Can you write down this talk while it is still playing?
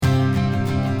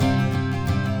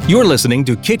You're listening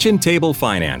to Kitchen Table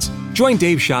Finance. Join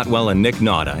Dave Shotwell and Nick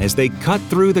Nauta as they cut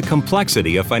through the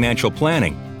complexity of financial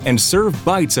planning and serve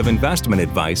bites of investment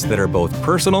advice that are both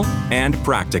personal and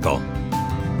practical.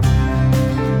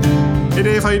 Hey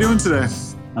Dave, how you doing today?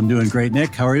 I'm doing great,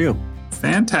 Nick. How are you?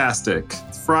 Fantastic.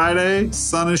 It's Friday,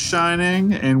 sun is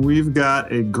shining, and we've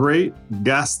got a great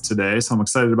guest today, so I'm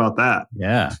excited about that.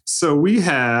 Yeah. So we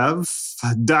have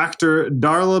Dr.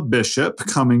 Darla Bishop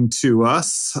coming to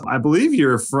us. I believe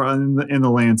you're in the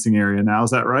Lansing area now,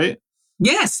 is that right?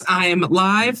 Yes, I am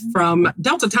live from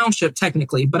Delta Township,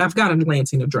 technically, but I've got a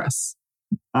Lansing address.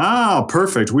 Oh,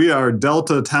 perfect. We are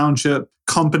Delta Township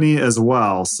company as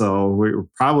well. So we're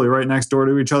probably right next door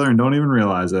to each other and don't even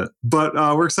realize it. But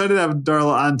we're excited to have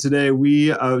Darla on today.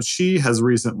 She has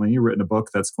recently written a book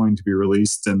that's going to be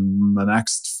released in the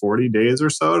next 40 days or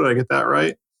so. Did I get that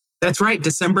right? That's right.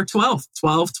 December 12th,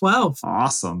 12/12.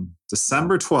 Awesome.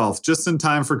 December 12th, just in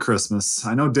time for Christmas.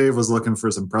 I know Dave was looking for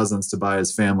some presents to buy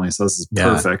his family, so this is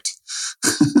perfect.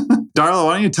 Darla,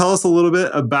 why don't you tell us a little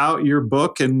bit about your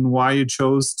book and why you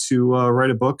chose to write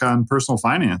a book on personal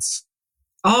finance?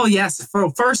 Oh, yes.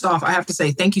 First off, I have to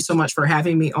say thank you so much for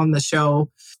having me on the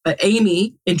show.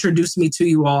 Amy introduced me to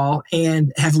you all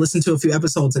and have listened to a few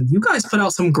episodes, and you guys put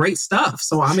out some great stuff.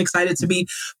 So I'm excited to be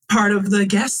part of the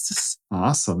guests.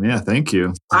 Awesome. Yeah, thank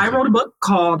you. I wrote a book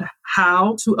called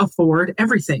How to Afford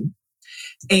Everything.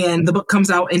 And the book comes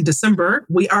out in December.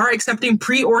 We are accepting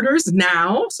pre-orders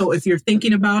now. So if you're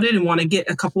thinking about it and want to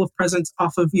get a couple of presents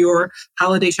off of your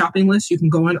holiday shopping list, you can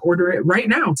go and order it right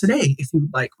now, today, if you would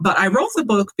like. But I wrote the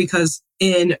book because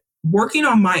in working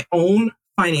on my own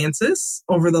finances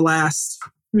over the last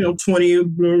 20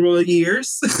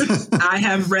 years, I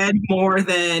have read more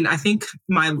than, I think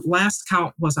my last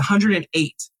count was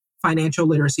 108 financial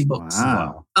literacy books.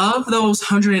 Wow. Of those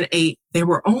 108, there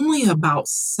were only about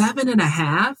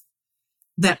 7.5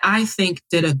 that I think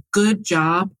did a good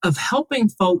job of helping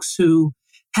folks who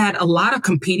had a lot of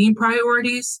competing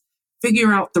priorities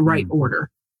figure out the right order.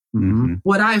 Mm-hmm.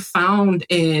 What I found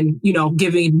in,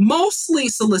 giving mostly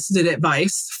solicited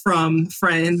advice from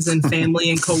friends and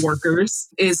family and coworkers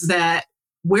is that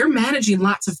we're managing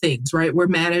lots of things, right? We're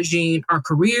managing our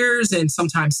careers and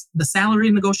sometimes the salary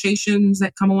negotiations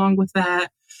that come along with that.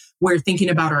 We're thinking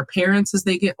about our parents as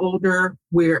they get older,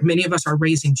 where many of us are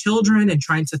raising children and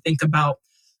trying to think about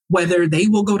whether they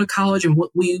will go to college and what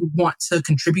we want to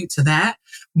contribute to that.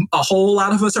 A whole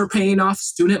lot of us are paying off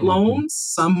student loans,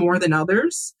 some more than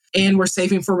others, and we're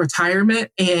saving for retirement.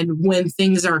 And when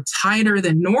things are tighter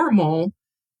than normal,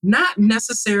 not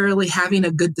necessarily having a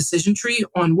good decision tree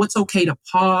on what's okay to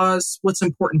pause, what's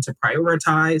important to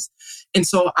prioritize. And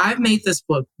so I've made this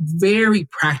book very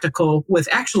practical with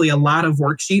actually a lot of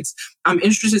worksheets. I'm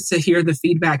interested to hear the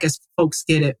feedback as folks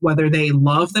get it, whether they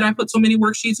love that I put so many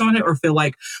worksheets on it or feel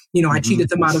like, I cheated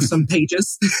them out of some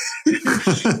pages.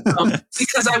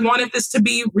 Because I wanted this to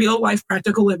be real life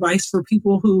practical advice for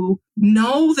people who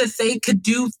know that they could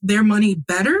do their money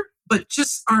better, but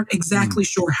just aren't exactly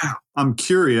sure how. I'm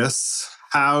curious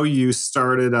how you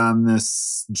started on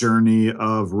this journey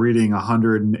of reading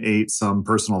 108 some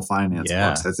personal finance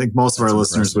books. I think most of our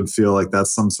listeners would feel like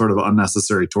that's some sort of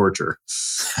unnecessary torture.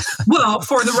 Well,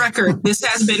 for the record, this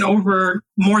has been over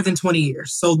more than 20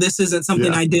 years. So this isn't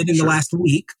something I did in the last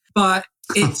week, but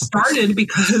it started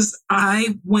because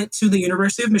I went to the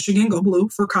University of Michigan, go Blue,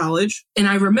 for college. And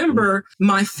I remember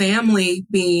my family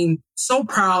being so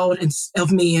proud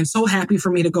of me and so happy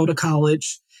for me to go to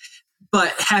college,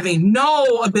 but having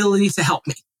no ability to help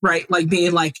me, right? Like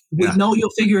being like, we know you'll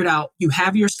figure it out. You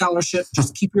have your scholarship.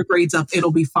 Just keep your grades up.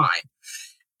 It'll be fine.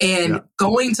 And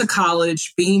going to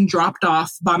college, being dropped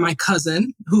off by my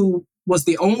cousin, who was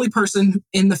the only person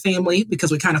in the family,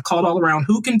 because we kind of called all around,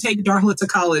 who can take Darla to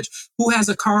college? Who has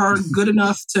a car good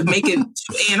enough to make it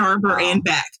to Ann Arbor and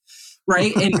back?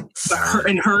 Right. And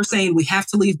her saying, we have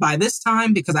to leave by this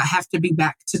time because I have to be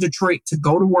back to Detroit to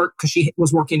go to work, because she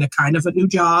was working a kind of a new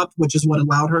job, which is what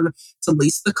allowed her to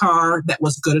lease the car that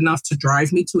was good enough to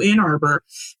drive me to Ann Arbor.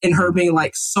 And her being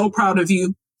like, so proud of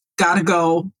you. Gotta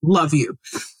go. Love you.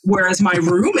 Whereas my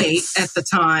roommate at the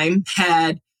time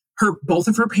had both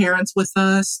of her parents with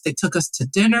us. They took us to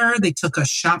dinner. They took us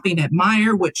shopping at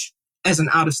Meijer, which as an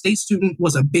out-of-state student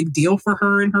was a big deal for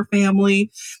her and her family.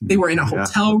 They were in a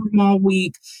hotel room all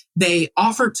week. They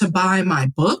offered to buy my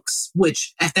books,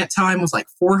 which at that time was like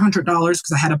 $400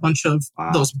 because I had a bunch of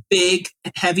those big,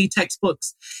 heavy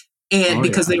textbooks. And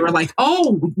because they were like,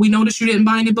 oh, we noticed you didn't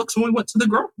buy any books when we went to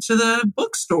the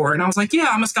bookstore. And I was like, yeah,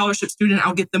 I'm a scholarship student.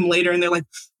 I'll get them later. And they're like,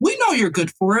 we know you're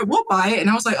good for it. We'll buy it. And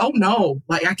I was like, oh, no,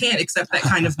 like I can't accept that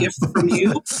kind of gift from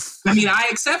you. I mean, I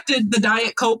accepted the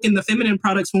Diet Coke and the feminine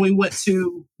products when we went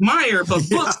to Meijer, but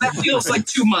books, that feels like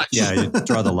too much. Yeah, you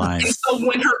draw the line. And so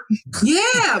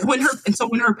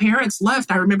when her parents left,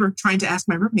 I remember trying to ask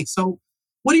my roommate, so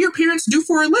what do your parents do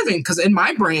for a living? Because in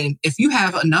my brain, if you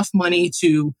have enough money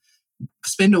to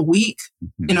spend a week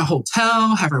in a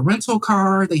hotel, have a rental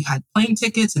car, they had plane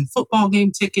tickets and football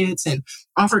game tickets and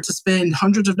offered to spend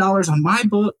hundreds of dollars on my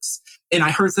books. And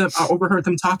I overheard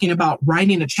them talking about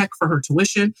writing a check for her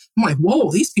tuition. I'm like, whoa,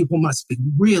 these people must be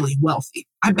really wealthy.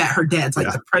 I bet her dad's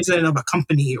like the president of a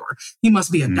company, or he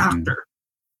must be a doctor.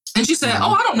 And she said,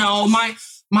 oh, I don't know.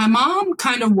 My mom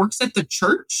kind of works at the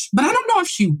church, but I don't know if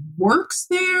she works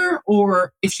there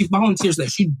or if she volunteers there.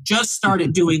 She just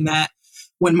started doing that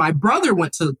when my brother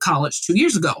went to college 2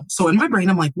 years ago. So in my brain,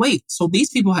 I'm like, wait, so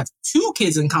these people have 2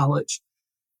 kids in college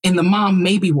and the mom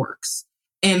maybe works.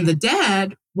 And the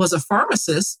dad was a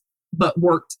pharmacist, but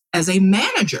worked as a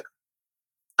manager.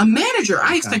 A manager.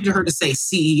 I expected her to say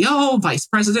CEO, vice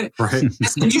president. Right. I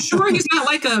said, are you sure he's not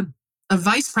like a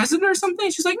vice president or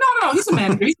something? She's like, no, he's a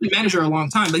manager. He's been a manager a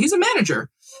long time, but he's a manager.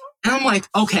 And I'm like,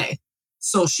 okay.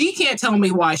 So she can't tell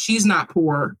me why she's not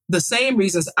poor. The same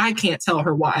reasons I can't tell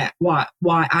her why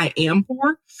I am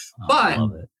poor. But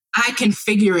I can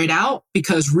figure it out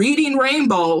because reading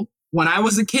Rainbow when I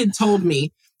was a kid told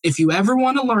me, if you ever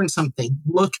want to learn something,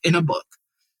 look in a book.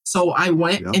 So I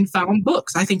went and found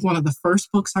books. I think one of the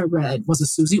first books I read was a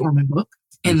Susie Orman book.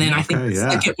 And then I think the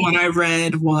second one I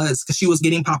read was, because she was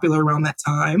getting popular around that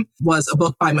time, was a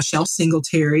book by Michelle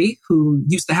Singletary, who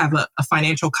used to have a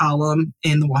financial column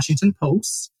in the Washington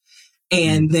Post.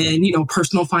 And then,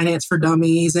 Personal Finance for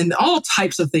Dummies and all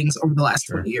types of things over the last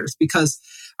 20 years, because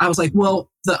I was like, well,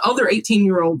 the other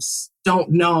 18-year-olds don't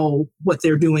know what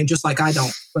they're doing, just like I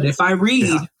don't. But if I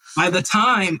read, by the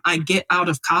time I get out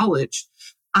of college,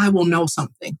 I will know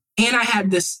something. And I had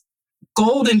this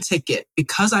golden ticket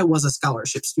because I was a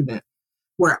scholarship student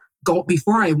where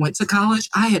before I went to college,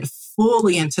 I had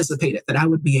fully anticipated that I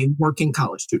would be a working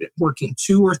college student, working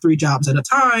 2 or 3 jobs at a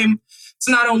time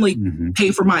to not only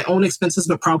pay for my own expenses,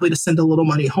 but probably to send a little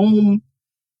money home.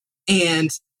 And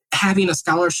having a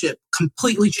scholarship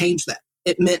completely changed that.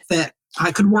 It meant that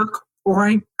I could work or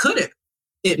I couldn't.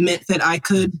 It meant that I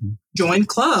could join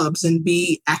clubs and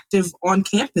be active on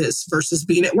campus versus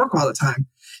being at work all the time.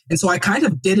 And so I kind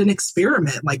of did an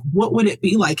experiment. Like, what would it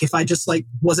be like if I just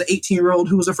was an 18-year-old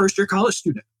who was a first-year college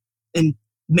student and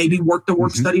maybe worked a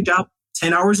work-study job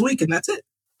 10 hours a week and that's it?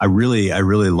 I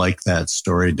really like that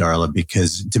story, Darla,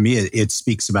 because to me, it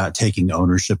speaks about taking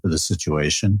ownership of the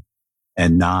situation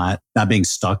and not being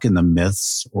stuck in the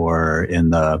myths or in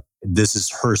the, this is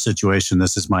her situation,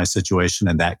 this is my situation,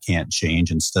 and that can't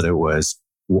change. Instead, it was,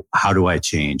 how do I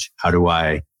change? How do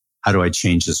I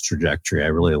change this trajectory? I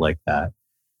really like that.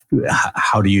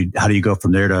 How do you go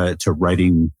from there to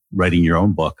writing your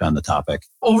own book on the topic?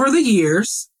 Over the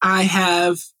years, I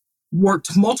have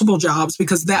worked multiple jobs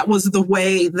because that was the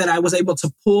way that I was able to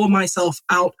pull myself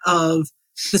out of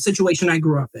the situation I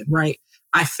grew up in, right?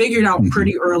 I figured out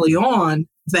pretty early on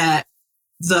that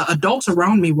the adults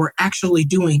around me were actually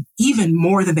doing even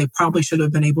more than they probably should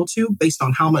have been able to based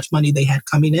on how much money they had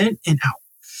coming in and out.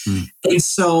 And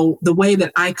so the way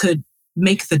that I could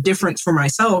make the difference for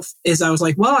myself is I was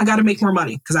like, well, I got to make more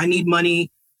money because I need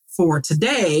money for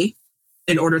today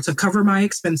in order to cover my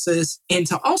expenses and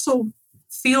to also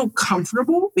feel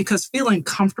comfortable, because feeling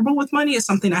comfortable with money is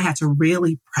something I had to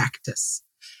really practice.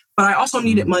 But I also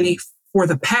needed money for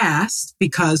the past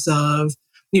because of,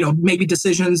 maybe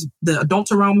decisions the adults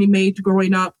around me made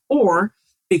growing up, or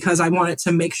because I wanted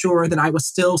to make sure that I was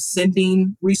still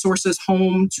sending resources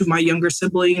home to my younger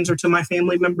siblings or to my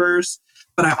family members.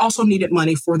 But I also needed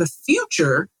money for the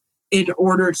future in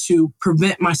order to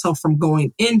prevent myself from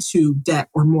going into debt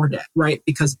or more debt, right?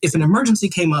 Because if an emergency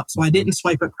came up, so I didn't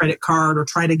swipe a credit card or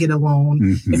try to get a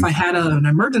loan, if I had an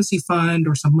emergency fund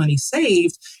or some money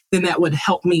saved, then that would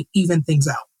help me even things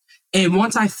out. And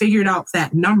once I figured out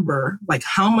that number, like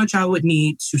how much I would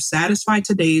need to satisfy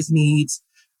today's needs,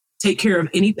 take care of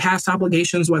any past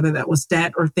obligations, whether that was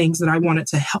debt or things that I wanted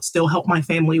to still help my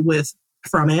family with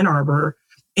from Ann Arbor,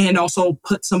 and also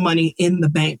put some money in the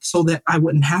bank so that I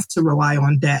wouldn't have to rely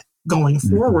on debt going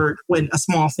forward when a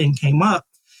small thing came up.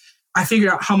 I figured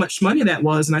out how much money that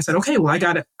was. And I said, okay, well,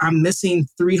 I'm missing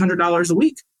 $300 a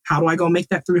week. How do I go make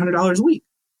that $300 a week?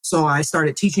 So I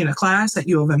started teaching a class at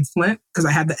U of M Flint because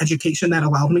I had the education that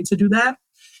allowed me to do that.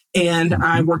 And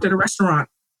I worked at a restaurant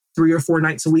 3 or 4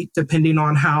 nights a week, depending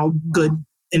on how good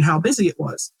and how busy it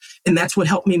was. And that's what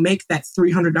helped me make that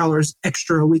 $300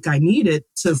 extra a week I needed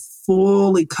to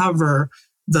fully cover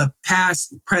the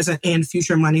past, present, and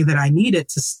future money that I needed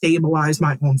to stabilize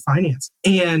my own finance.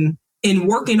 And in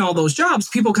working all those jobs,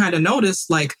 people kind of noticed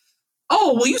like,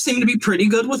 oh, well, you seem to be pretty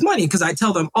good with money. Because I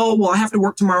tell them, oh, well, I have to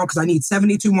work tomorrow because I need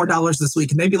 $72 more this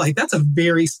week. And they'd be like, that's a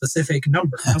very specific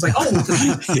number. I was like, oh,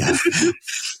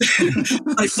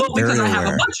 like, well, because I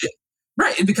have a budget.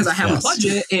 Right. And because I have a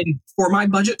budget, and for my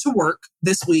budget to work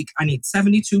this week, I need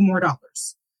 $72 more.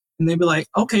 And they'd be like,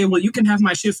 okay, well, you can have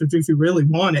my shift if you really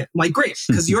want it. I'm like, great,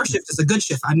 because your shift is a good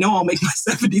shift. I know I'll make my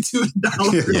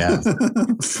 $72. Yeah.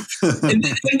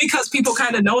 and because people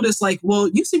kind of notice like, well,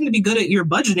 you seem to be good at your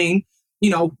budgeting. You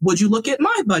know, would you look at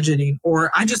my budgeting? Or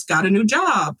I just got a new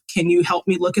job. Can you help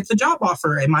me look at the job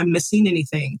offer? Am I missing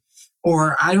anything?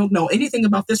 Or I don't know anything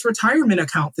about this retirement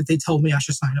account that they told me I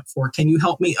should sign up for. Can you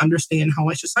help me understand how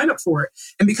I should sign up for it?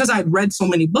 And because I'd read so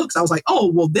many books, I was like,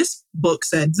 oh, well, this book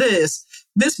said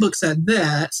this book said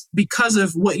that. Because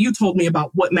of what you told me about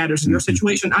what matters in your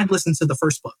situation, I'd listen to the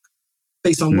first book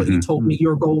based on what you told me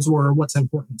your goals were or what's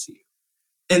important to you.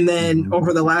 And then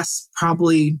over the last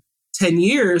probably 10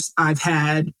 years, I've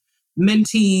had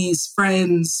mentees,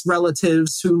 friends,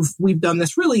 relatives we've done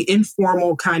this really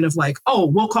informal kind of like, oh,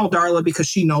 we'll call Darla because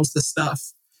she knows this stuff.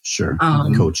 Sure.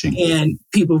 Coaching. And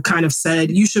people kind of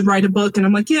said, you should write a book. And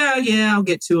I'm like, yeah, I'll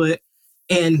get to it.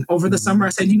 And over the summer, I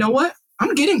said, you know what?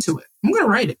 I'm getting to it. I'm going to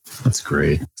write it. That's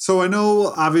great. So I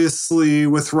know, obviously,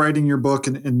 with writing your book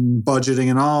and budgeting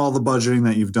and all the budgeting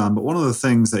that you've done, but one of the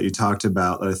things that you talked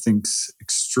about that I think is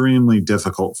extremely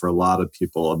difficult for a lot of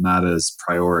people, and that is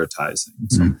prioritizing.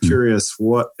 So I'm curious,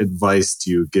 what advice do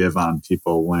you give on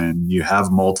people when you have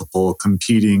multiple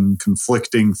competing,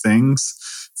 conflicting things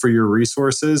for your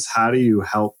resources? How do you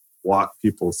help walk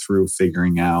people through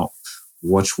figuring out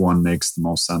which one makes the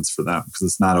most sense for them? Because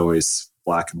it's not always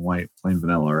black and white, plain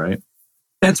vanilla, right?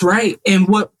 That's right. And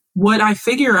what I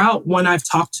figure out when I've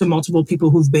talked to multiple people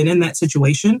who've been in that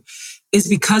situation is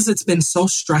because it's been so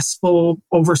stressful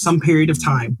over some period of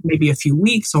time, maybe a few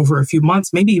weeks, over a few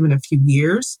months, maybe even a few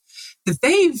years, that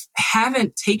they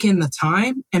haven't taken the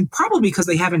time, and probably because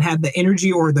they haven't had the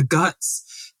energy or the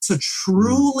guts to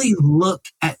truly look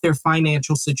at their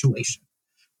financial situation.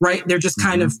 Right? They're just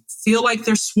kind of feel like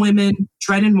they're swimming,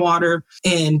 treading water,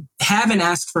 and haven't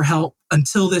asked for help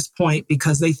until this point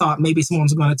because they thought maybe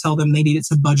someone's going to tell them they needed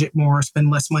to budget more or spend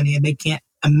less money, and they can't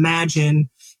imagine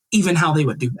even how they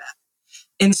would do that.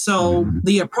 And so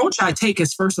the approach I take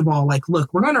is, first of all, like,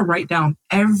 look, we're going to write down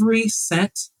every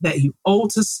cent that you owe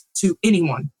to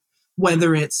anyone,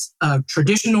 whether it's a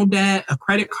traditional debt, a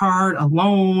credit card, a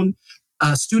loan,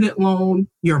 a student loan,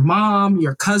 your mom,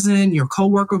 your cousin, your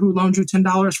coworker who loaned you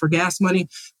 $10 for gas money.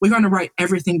 We're going to write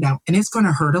everything down. And it's going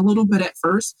to hurt a little bit at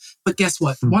first. But guess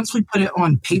what? Once we put it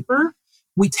on paper,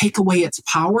 we take away its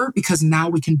power because now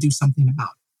we can do something about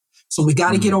it. So we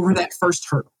got to get over that first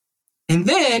hurdle. And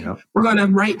then we're going to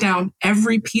write down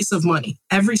every piece of money,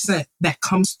 every cent that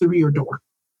comes through your door.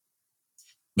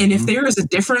 And if there is a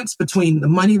difference between the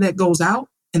money that goes out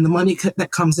and the money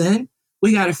that comes in,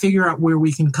 we got to figure out where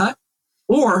we can cut.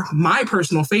 Or my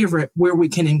personal favorite, where we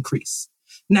can increase.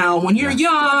 Now, when you're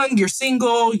young, you're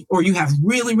single, or you have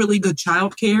really, really good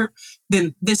childcare,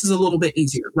 then this is a little bit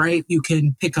easier, right? You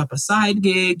can pick up a side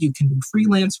gig, you can do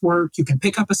freelance work, you can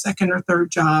pick up a second or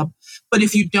third job. But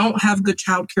if you don't have good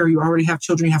childcare, you already have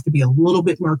children, you have to be a little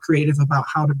bit more creative about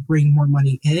how to bring more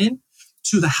money in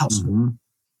to the household.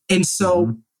 And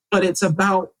so, but it's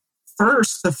about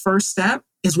the first step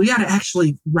is we got to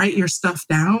actually write your stuff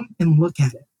down and look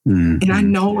at it. And I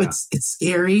know it's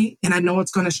scary, and I know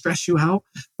it's going to stress you out,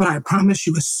 but I promise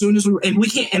you, as soon as we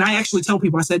can't, and I actually tell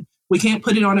people, I said, we can't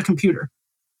put it on a computer.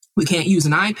 We can't use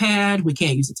an iPad. We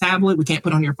can't use a tablet. We can't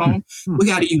put it on your phone. We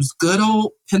got to use good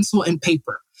old pencil and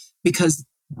paper, because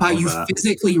by you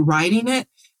physically writing it,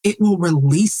 it will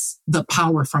release the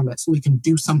power from it so we can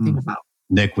do something about it.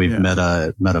 Nick, we've met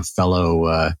a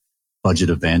fellow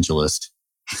budget evangelist.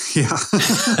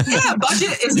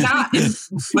 Budget is not in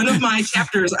one of my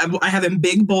chapters. I have in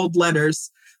big bold letters,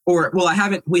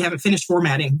 we haven't finished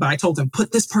formatting, but I told them,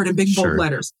 put this part in big bold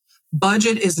letters.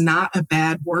 Budget is not a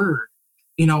bad word.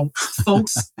 You know,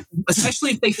 folks,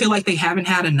 especially if they feel like they haven't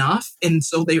had enough, and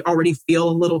so they already feel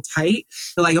a little tight,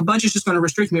 they're like, a budget's just going to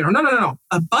restrict me. No.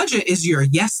 A budget is your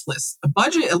yes list. A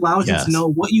budget allows you to know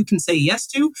what you can say yes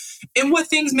to and what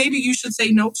things maybe you should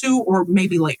say no to, or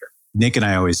maybe later. Nick and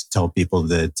I always tell people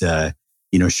that,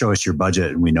 show us your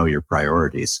budget and we know your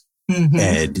priorities.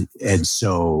 And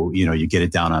so, you get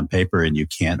it down on paper, and you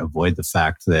can't avoid the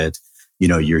fact that,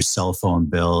 your cell phone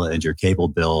bill and your cable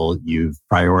bill, you've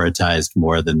prioritized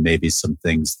more than maybe some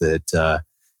things that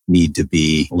need to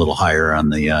be a little higher on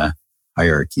the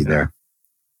hierarchy there.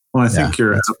 Well, I think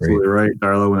you're absolutely right,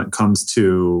 Darla, when it comes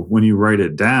to when you write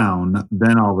it down,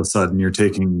 then all of a sudden you're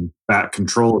taking back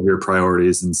control of your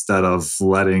priorities instead of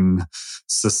letting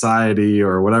society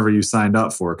or whatever you signed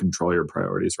up for control your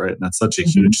priorities, right? And that's such a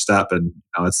huge step. And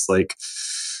it's like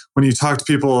when you talk to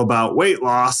people about weight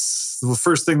loss, the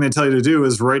first thing they tell you to do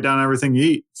is write down everything you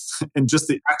eat. And just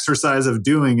the exercise of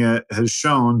doing it has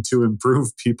shown to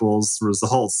improve people's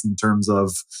results in terms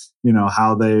of,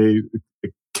 how they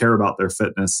care about their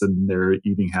fitness and their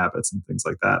eating habits and things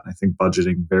like that. And I think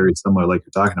budgeting, very similar, like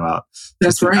you're talking about.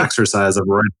 That's right. The exercise of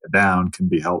writing it down can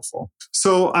be helpful.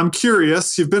 So I'm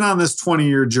curious, you've been on this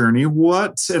 20-year journey.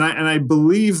 And I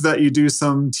believe that you do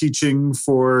some teaching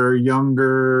for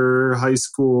younger high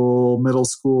school, middle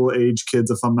school age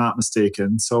kids, if I'm not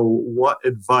mistaken. So what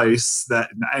advice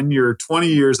in your 20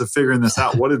 years of figuring this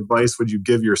out, what advice would you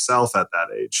give yourself at that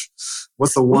age?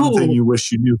 What's the one thing you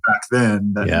wish you knew back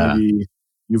then that maybe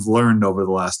you've learned over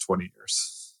the last 20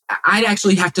 years? I'd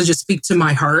actually have to just speak to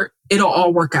my heart. It'll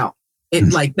all work out.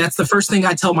 That's the first thing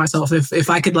I tell myself. If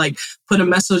I could put a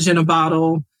message in a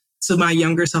bottle to my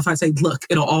younger self, I'd say, look,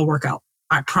 it'll all work out.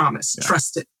 I promise. Yeah.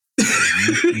 Trust it.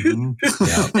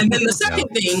 And then the second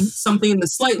thing, something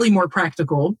that's slightly more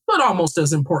practical, but almost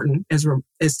as important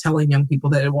as telling young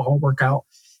people that it will all work out,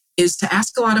 is to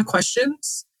ask a lot of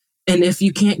questions. And if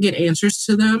you can't get answers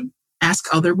to them, ask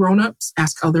other grown-ups,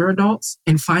 ask other adults,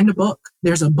 and find a book.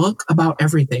 There's a book about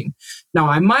everything. Now,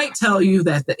 I might tell you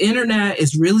that the internet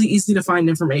is really easy to find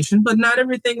information, but not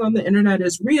everything on the internet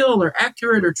is real or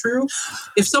accurate or true.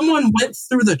 If someone went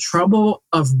through the trouble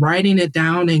of writing it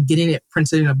down and getting it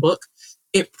printed in a book,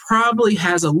 it probably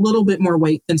has a little bit more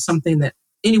weight than something that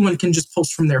anyone can just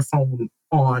post from their phone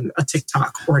on a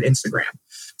TikTok or an Instagram.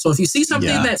 So if you see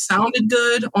something that sounded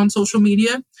good on social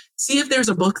media, see if there's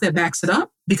a book that backs it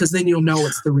up, because then you'll know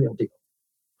it's the real deal.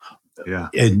 Yeah.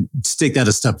 And to take that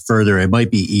a step further, it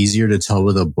might be easier to tell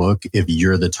with a book if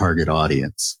you're the target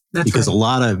audience. Because a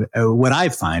lot of what I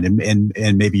find,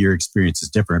 and maybe your experience is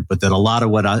different, but that a lot of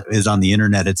what is on the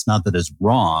internet, it's not that it's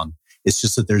wrong. It's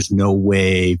just that there's no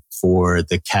way for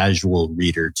the casual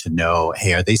reader to know,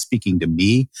 hey, are they speaking to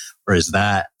me? Or is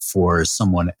that for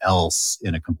someone else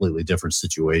in a completely different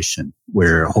situation,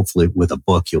 where hopefully with a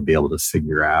book, you'll be able to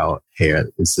figure out, hey,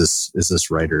 is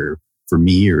this writer for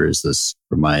me, or is this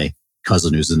for my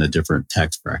cousin who's in a different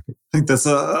tax bracket? I think that's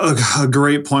a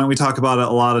great point. We talk about it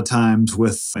a lot of times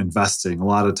with investing. A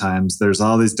lot of times there's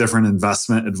all these different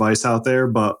investment advice out there,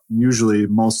 but usually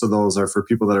most of those are for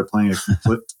people that are playing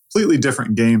a completely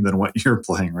different game than what you're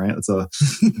playing, right? It's a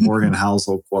Morgan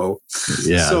Housel quote.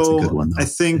 Yeah, so that's a good one, though. I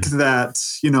think that,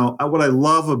 what I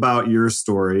love about your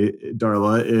story,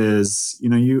 Darla, is,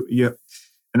 you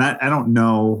and I don't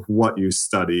know what you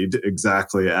studied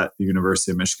exactly at the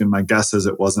University of Michigan. My guess is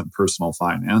it wasn't personal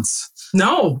finance.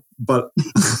 No. But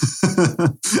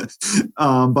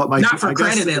not for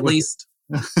credit, at least.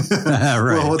 Right.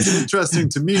 Well, what's interesting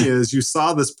to me is you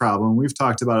saw this problem. We've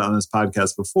talked about it on this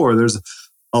podcast before. There's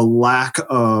a lack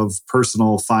of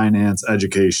personal finance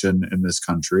education in this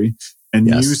country. And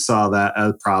you saw that as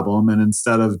a problem. And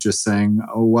instead of just saying,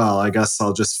 oh, well, I guess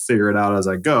I'll just figure it out as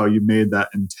I go, you made that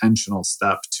intentional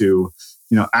step to,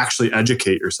 actually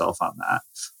educate yourself on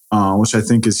that, which I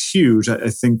think is huge. I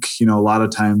think, a lot of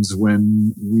times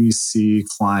when we see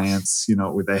clients,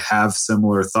 they have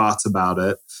similar thoughts about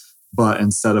it, but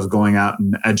instead of going out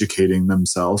and educating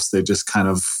themselves, they just kind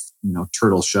of,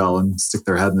 turtle shell and stick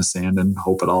their head in the sand and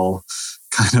hope it all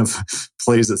kind of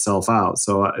plays itself out.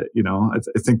 So, I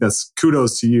think that's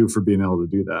kudos to you for being able to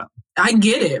do that. I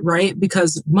get it, right?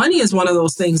 Because money is one of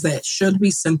those things that should be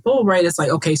simple, right? It's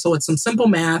like, okay, so it's some simple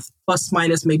math, plus,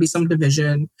 minus, maybe some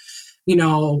division.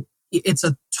 It's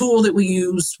a tool that we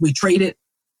use. We trade it.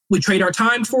 We trade our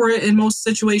time for it in most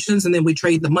situations, and then we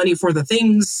trade the money for the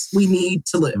things we need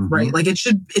to live, right? Like it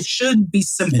should be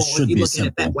simple if you look at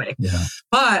it that way. Yeah.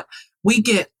 But we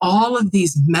get all of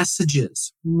these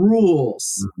messages,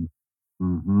 rules,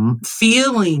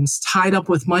 feelings tied up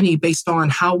with money based on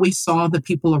how we saw the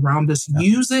people around us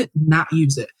use it, not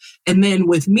use it. And then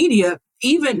with media,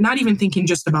 even not even thinking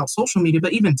just about social media,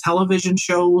 but even television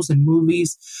shows and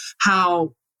movies,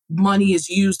 how money is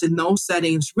used in those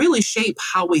settings really shape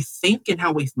how we think and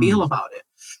how we feel about it.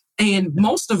 And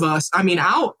most of us,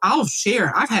 I'll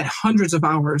share, I've had hundreds of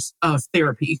hours of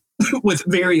therapy with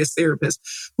various therapists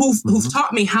who've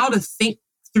taught me how to think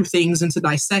through things and to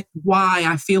dissect why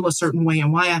I feel a certain way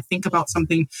and why I think about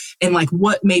something, and like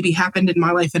what maybe happened in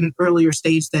my life at an earlier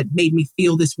stage that made me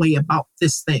feel this way about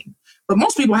this thing. But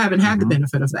most people haven't had the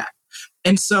benefit of that.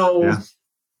 And so,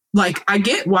 like, I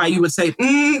get why you would say,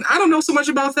 I don't know so much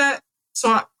about that.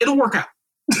 So it'll work out.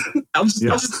 I'll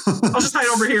just hide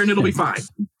over here and it'll be fine.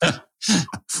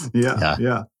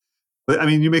 Yeah. But I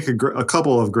mean, you make a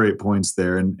couple of great points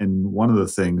there. And one of the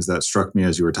things that struck me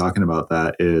as you were talking about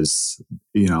that is,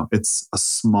 it's a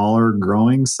smaller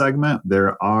growing segment.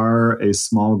 There are a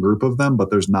small group of them, but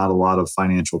there's not a lot of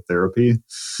financial therapy,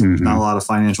 not a lot of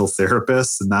financial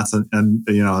therapists. And that's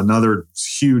another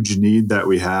huge need that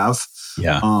we have.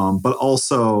 Yeah. But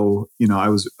also, I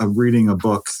was reading a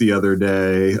book the other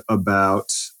day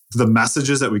about the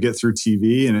messages that we get through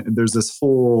TV. And there's this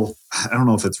whole, I don't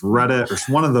know if it's Reddit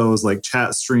or one of those like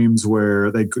chat streams where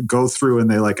they go through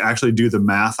and they like actually do the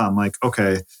math on like,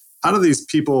 okay, how do these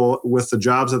people with the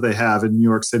jobs that they have in New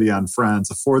York City on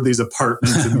Friends afford these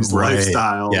apartments and these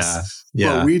lifestyles?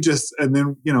 Yeah. But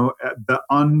the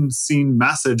unseen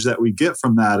message that we get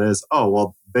from that is, oh,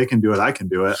 well, they can do it. I can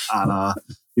do it on a,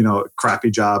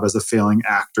 crappy job as a failing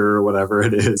actor or whatever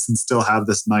it is, and still have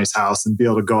this nice house and be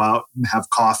able to go out and have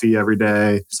coffee every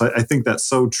day. So I think that's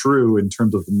so true in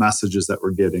terms of the messages that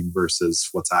we're getting versus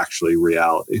what's actually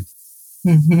reality.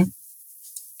 Mm-hmm.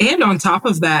 And on top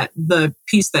of that, the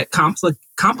piece that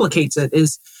complicates it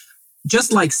is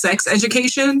just like sex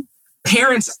education,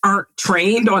 parents aren't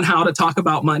trained on how to talk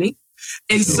about money.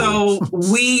 And so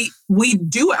we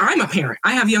do it. I'm a parent.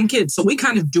 I have young kids. So we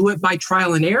kind of do it by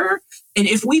trial and error. And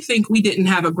if we think we didn't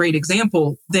have a great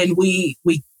example, then we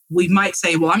might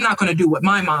say, well, I'm not going to do what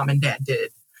my mom and dad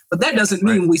did. But that doesn't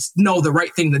mean we know the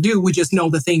right thing to do. We just know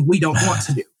the thing we don't want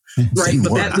to do. Right.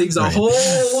 But that leaves a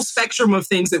whole spectrum of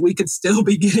things that we could still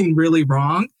be getting really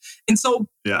wrong. And so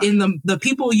in the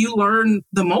people you learn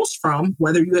the most from,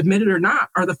 whether you admit it or not,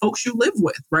 are the folks you live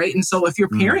with. Right. And so if your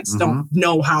parents don't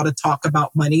know how to talk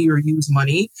about money or use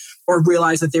money or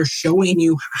realize that they're showing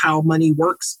you how money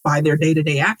works by their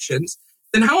day-to-day actions,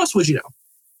 then how else would you know?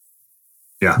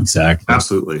 Yeah, exactly.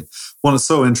 Absolutely. Well, it's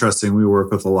so interesting. We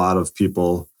work with a lot of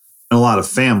people and a lot of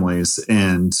families,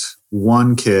 and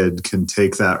one kid can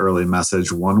take that early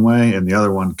message one way and the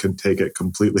other one can take it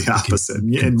completely opposite.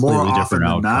 And more often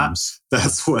than not,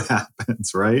 that's what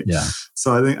happens, right? Yeah.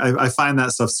 So I think I find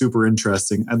that stuff super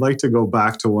interesting. I'd like to go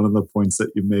back to one of the points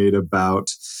that you made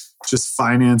about just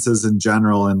finances in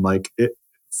general. And like it,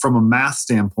 from a math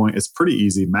standpoint, it's pretty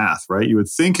easy math, right? You would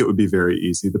think it would be very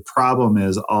easy. The problem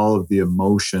is all of the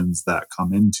emotions that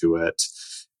come into it.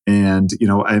 And,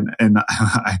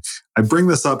 I bring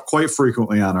this up quite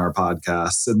frequently on our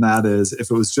podcasts. And that is, if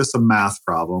it was just a math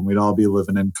problem, we'd all be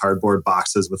living in cardboard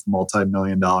boxes with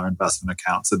multi-million-dollar investment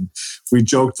accounts. And we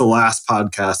joked the last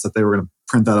podcast that they were going to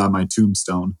print that on my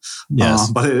tombstone. Yes.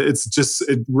 But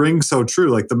it rings so true.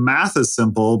 Like the math is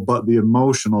simple, but the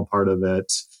emotional part of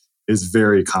it is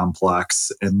very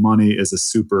complex, and money is a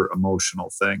super emotional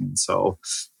thing. And so,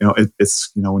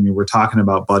 it's when we're talking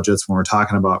about budgets, when we're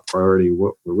talking about priority,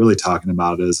 what we're really talking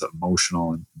about is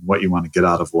emotional and what you want to get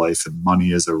out of life. And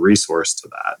money is a resource to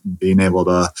that. And being able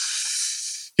to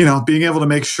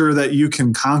make sure that you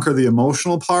can conquer the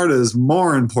emotional part is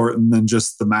more important than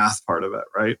just the math part of it,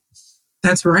 right?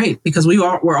 That's right, because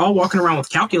we're all walking around with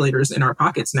calculators in our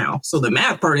pockets now. So the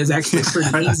math part is actually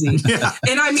pretty easy. Yeah.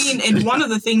 And one of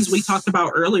the things we talked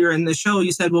about earlier in the show,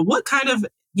 you said, well, what kind of,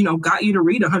 got you to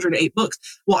read 108 books?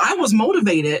 Well, I was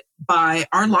motivated by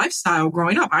our lifestyle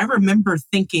growing up. I remember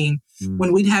thinking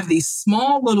when we'd have these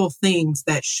small little things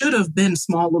that should have been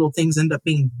small little things end up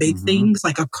being big things,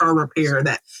 like a car repair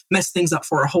that messed things up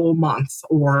for a whole month,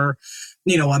 or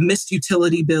a missed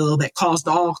utility bill that caused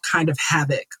all kind of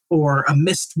havoc, or a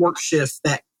missed work shift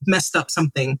that messed up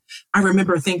something. I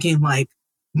remember thinking like,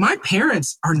 my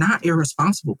parents are not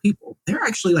irresponsible people. They're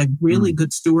actually like really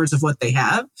good stewards of what they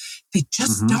have. They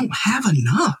just don't have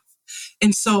enough.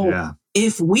 And so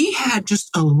if we had just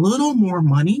a little more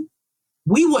money,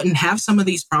 we wouldn't have some of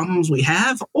these problems we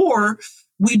have, or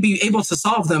we'd be able to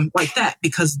solve them like that,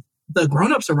 because the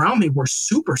grownups around me were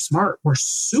super smart, were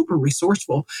super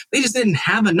resourceful. They just didn't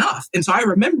have enough. And so I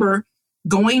remember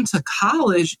going to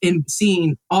college and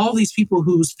seeing all these people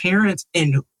whose parents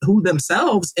and who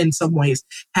themselves in some ways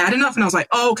had enough. And I was like,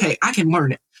 oh, okay, I can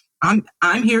learn it.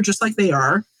 I'm here just like they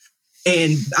are.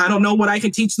 And I don't know what I can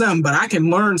teach them, but I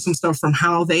can learn some stuff from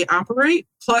how they operate.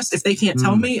 Plus, if they can't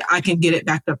tell me, I can get it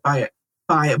backed up by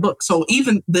a book. So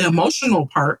even the emotional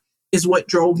part is what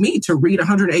drove me to read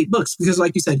 108 books. Because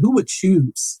like you said, who would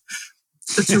choose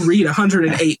to read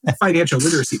 108 financial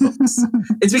literacy books.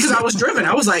 It's because I was driven.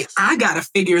 I was like, I got to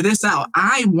figure this out.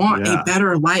 I want a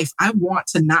better life. I want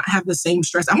to not have the same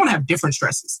stress. I want to have different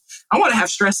stresses. I want to have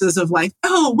stresses of like,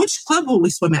 oh, which club will we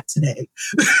swim at today?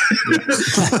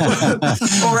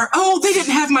 Or, oh, they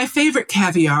didn't have my favorite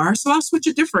caviar, so I'll switch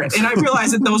it different. And I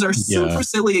realize that those are super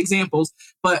silly examples.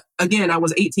 But again, I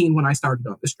was 18 when I started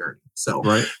on this journey. So,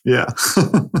 right. Yeah.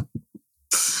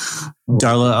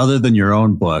 Darla, other than your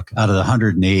own book, out of the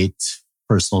 108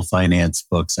 personal finance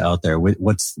books out there,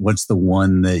 what's the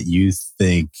one that you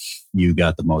think you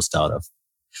got the most out of?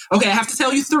 Okay, I have to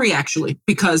tell you 3 actually,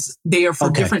 because they are for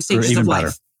different stages of life.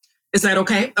 Better. Is that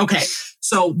okay? Okay.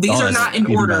 So these are not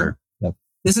in order. Yep.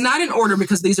 This is not in order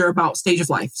because these are about stage of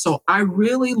life. So I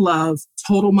really love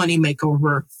Total Money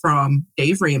Makeover from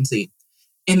Dave Ramsey.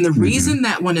 And the reason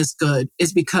that one is good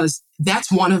is because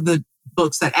that's one of the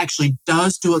books that actually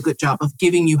does do a good job of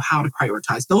giving you how to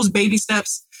prioritize those baby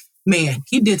steps. Man,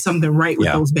 he did something right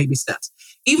with those baby steps.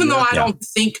 Even though I don't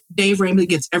think Dave Ramsey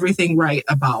gets everything right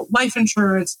about life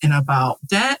insurance and about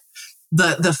debt,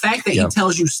 the fact that he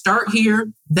tells you start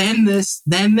here, then this,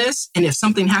 and if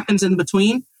something happens in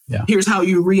between, here's how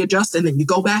you readjust, and then you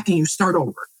go back and you start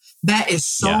over. That is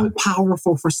so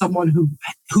powerful for someone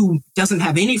who doesn't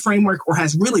have any framework or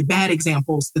has really bad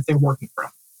examples that they're working from.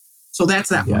 So that's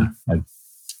that one.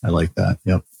 I like that.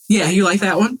 Yep. Yeah, you like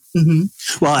that one? Mm-hmm.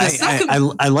 Well,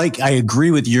 I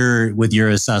agree with your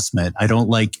assessment. I don't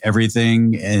like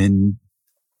everything and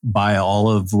buy all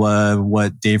of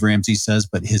what Dave Ramsey says,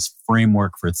 but his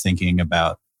framework for thinking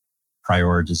about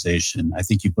prioritization, I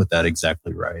think you put that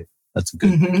exactly right. That's a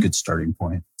good starting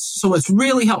point. So it's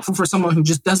really helpful for someone who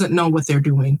just doesn't know what they're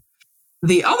doing.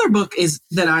 The other book is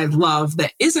that I love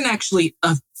that isn't actually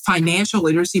a financial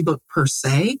literacy book per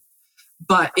se,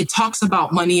 but it talks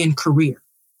about money and career.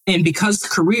 And because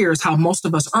career is how most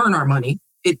of us earn our money,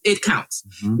 it counts.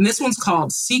 And this one's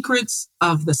called Secrets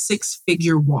of the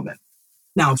Six-Figure Woman.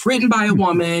 Now, it's written by a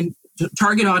woman.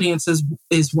 Target audience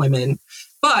is women.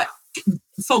 But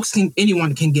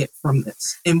anyone can get from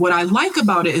this. And what I like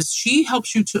about it is she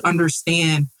helps you to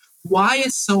understand why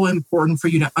it's so important for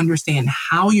you to understand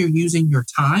how you're using your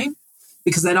time,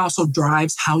 because that also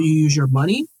drives how you use your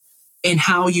money and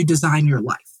how you design your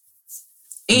life.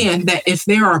 And that if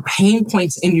there are pain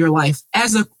points in your life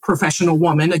as a professional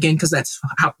woman, again, because that's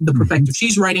how the perspective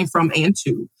she's writing from and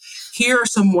to, here are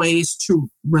some ways to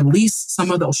release some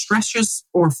of those stresses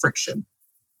or friction.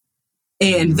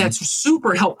 And that's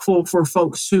super helpful for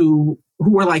folks who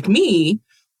are like me,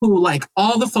 who like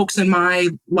all the folks in my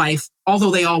life,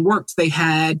 although they all worked, they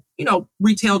had,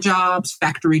 retail jobs,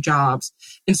 factory jobs.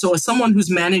 And so as someone who's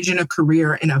managing a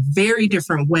career in a very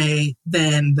different way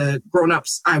than the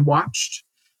grownups I watched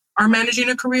are managing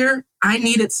a career, I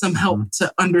needed some help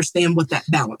to understand what that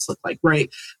balance looked like, right?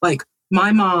 Like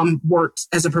my mom worked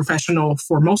as a professional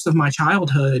for most of my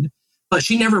childhood, but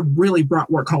she never really brought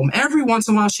work home. Every once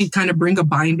in a while, she'd kind of bring a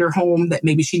binder home that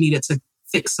maybe she needed to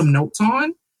fix some notes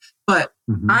on. But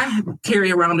I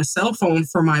carry around a cell phone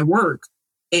for my work,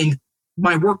 and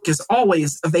my work is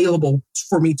always available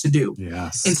for me to do.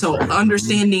 Yes. And so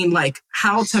understanding like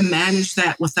how to manage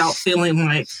that without feeling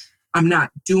like I'm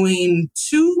not doing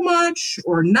too much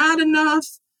or not enough,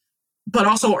 but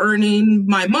also earning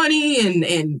my money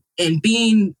and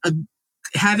being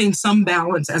having some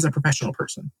balance as a professional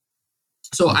person.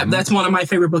 So that's one of my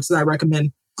favorite books that I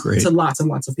recommend to lots and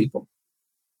lots of people.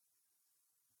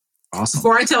 Awesome.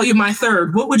 Before I tell you my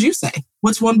third, what would you say?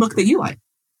 What's one book that you like?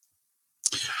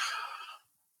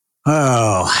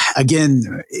 Oh,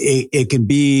 again, it can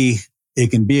be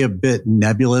a bit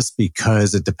nebulous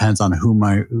because it depends on to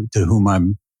whom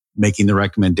I'm making the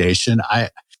recommendation.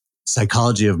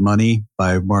 Psychology of Money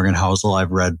by Morgan Housel,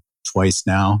 I've read twice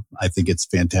now. I think it's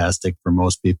fantastic for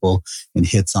most people and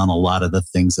hits on a lot of the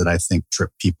things that I think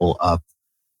trip people up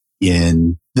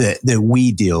in that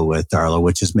we deal with, Darla,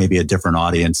 which is maybe a different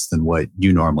audience than what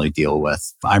you normally deal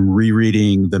with. I'm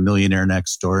rereading The Millionaire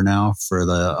Next Door now for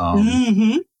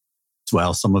the,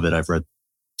 well, some of it I've read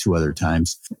 2 other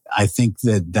times. I think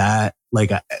that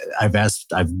like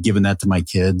I've given that to my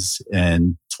kids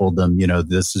and told them,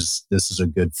 this is a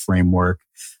good framework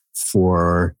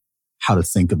for how to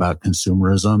think about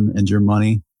consumerism and your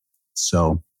money.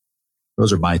 So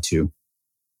those are my 2.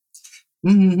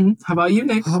 How about you,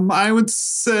 Nick? I would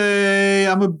say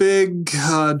I'm a big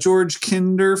George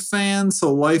Kinder fan.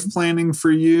 So Life Planning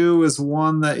for You is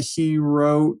one that he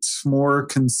wrote, more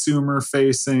consumer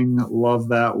facing. Love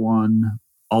that one.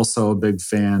 Also a big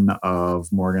fan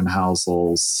of Morgan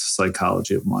Housel's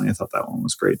Psychology of Money. I thought that one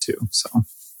was great too.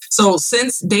 So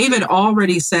since David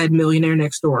already said Millionaire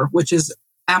Next Door, which is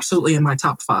absolutely in my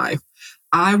top 5,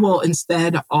 I will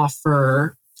instead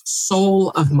offer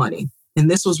Soul of Money. And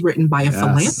this was written by a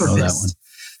philanthropist.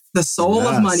 The Soul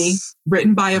of Money,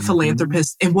 written by a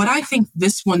philanthropist. And what I think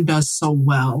this one does so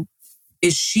well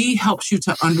is she helps you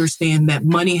to understand that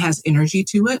money has energy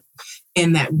to it,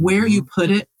 and that where you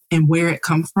put it and where it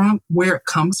comes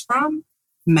from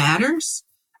matters,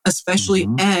 especially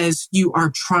as you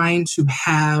are trying to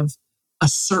have a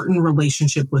certain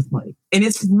relationship with money. And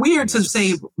it's weird to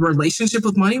say relationship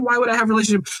with money. Why would I have a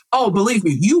relationship? Oh, believe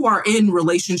me, you are in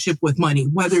relationship with money,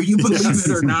 whether you believe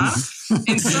it or not.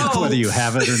 And so whether you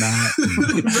have it or not.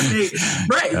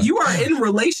 Right. Yeah. You are in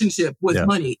relationship with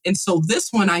money. And so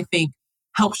this one, I think,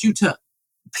 helps you to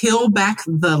peel back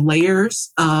the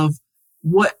layers of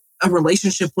what a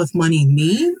relationship with money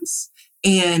means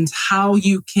and how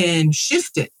you can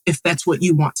shift it if that's what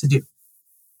you want to do.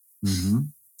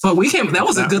 So that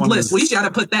was a good list. We got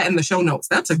to put that in the show notes.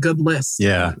 That's a good list.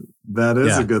 Yeah. That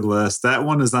is a good list. That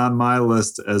one is on my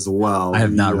list as well. I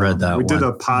have not read that one. We did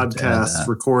a podcast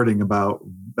recording about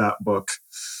that book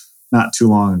not too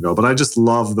long ago, but I just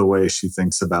love the way she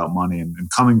thinks about money, and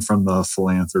coming from the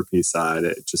philanthropy side,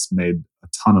 it just made a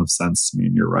ton of sense to me.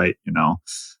 And you're right.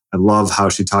 I love how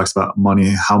she talks about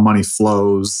money, how money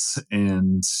flows,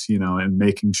 and, and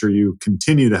making sure you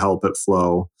continue to help it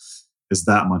flow is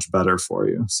that much better for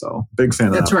you. So big fan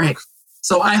of that. That's right. Book.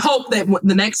 So I hope that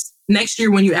the next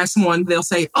year when you ask someone, they'll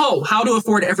say, "Oh, How to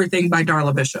Afford Everything" by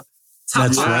Darla Bishop.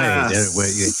 That's right.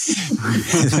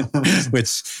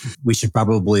 Which we should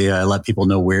probably let people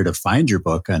know where to find your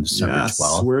book on December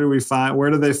 12th. Where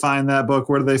do they find that book?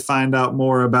 Where do they find out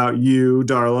more about you,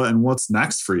 Darla, and what's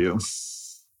next for you?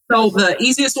 So the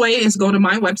easiest way is go to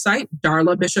my website,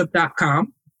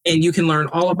 darlabishop.com. And you can learn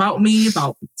all about me,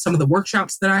 about some of the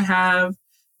workshops that I have.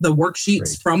 The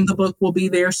worksheets from the book will be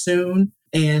there soon.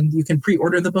 And you can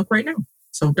pre-order the book right now.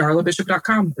 So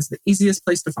darlabishop.com is the easiest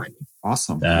place to find me.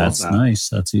 Awesome. That's nice.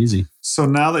 That's easy. So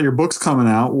now that your book's coming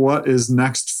out, what is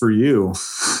next for you?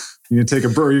 You can take a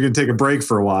break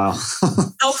for a while.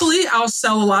 Hopefully I'll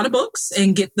sell a lot of books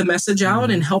and get the message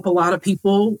out and help a lot of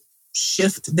people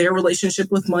shift their relationship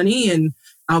with money. And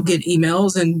I'll get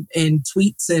emails and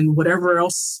tweets and whatever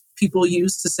else people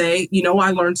use to say,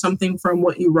 I learned something from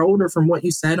what you wrote or from what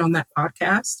you said on that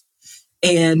podcast.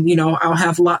 And, I'll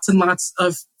have lots and lots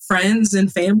of friends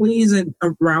and families and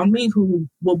around me who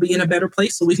will be in a better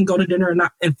place so we can go to dinner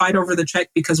and fight over the check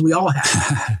because we all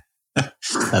have.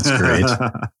 That's great.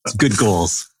 It's good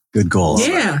goals. Good goals.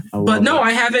 Yeah. But no,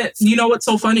 I haven't. You know what's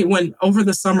so funny? When over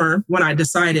the summer, when I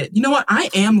decided, you know what, I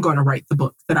am going to write the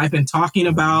book that I've been talking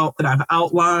about, that I've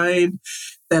outlined,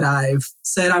 that I've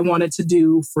said I wanted to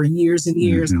do for years and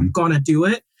years. I'm going to do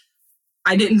it.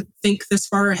 I didn't think this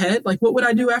far ahead. Like, what would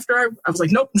I do after I was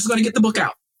like, nope, I'm just going to get the book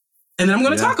out. And then I'm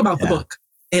going to talk about the book.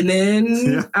 And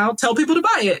then I'll tell people to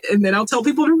buy it. And then I'll tell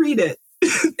people to read it.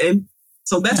 And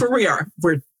so that's where we are.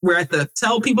 We're at the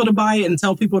tell people to buy it and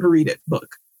tell people to read it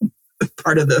book.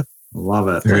 Part of the love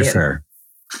it. Very fair.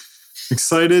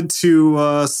 Excited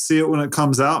to see it when it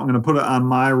comes out. I'm going to put it on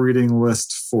my reading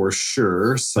list for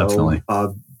sure. So, definitely.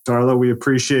 Darla, we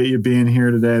appreciate you being here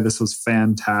today. This was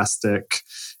fantastic,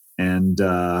 and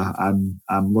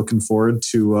I'm looking forward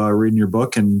to reading your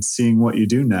book and seeing what you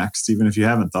do next. Even if you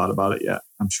haven't thought about it yet,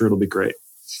 I'm sure it'll be great.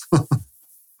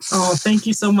 Oh, thank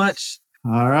you so much.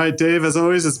 All right, Dave, as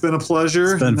always, it's been a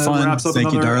pleasure. It's been fun. That wraps up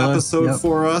Thank another you, Darla. episode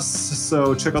for us.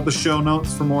 So check out the show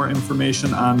notes for more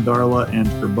information on Darla and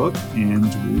her book, and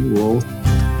we will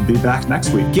be back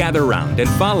next week. Gather round and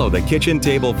follow the Kitchen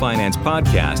Table Finance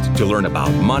podcast to learn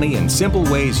about money and simple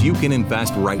ways you can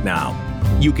invest right now.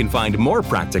 You can find more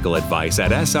practical advice at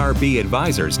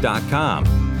srbadvisors.com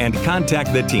and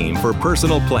contact the team for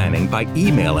personal planning by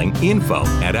emailing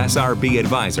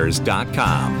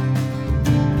info@srbadvisors.com.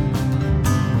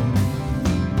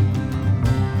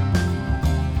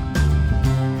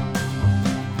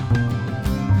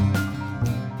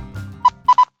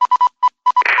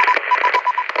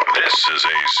 This is a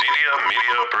Zedia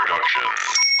Media production.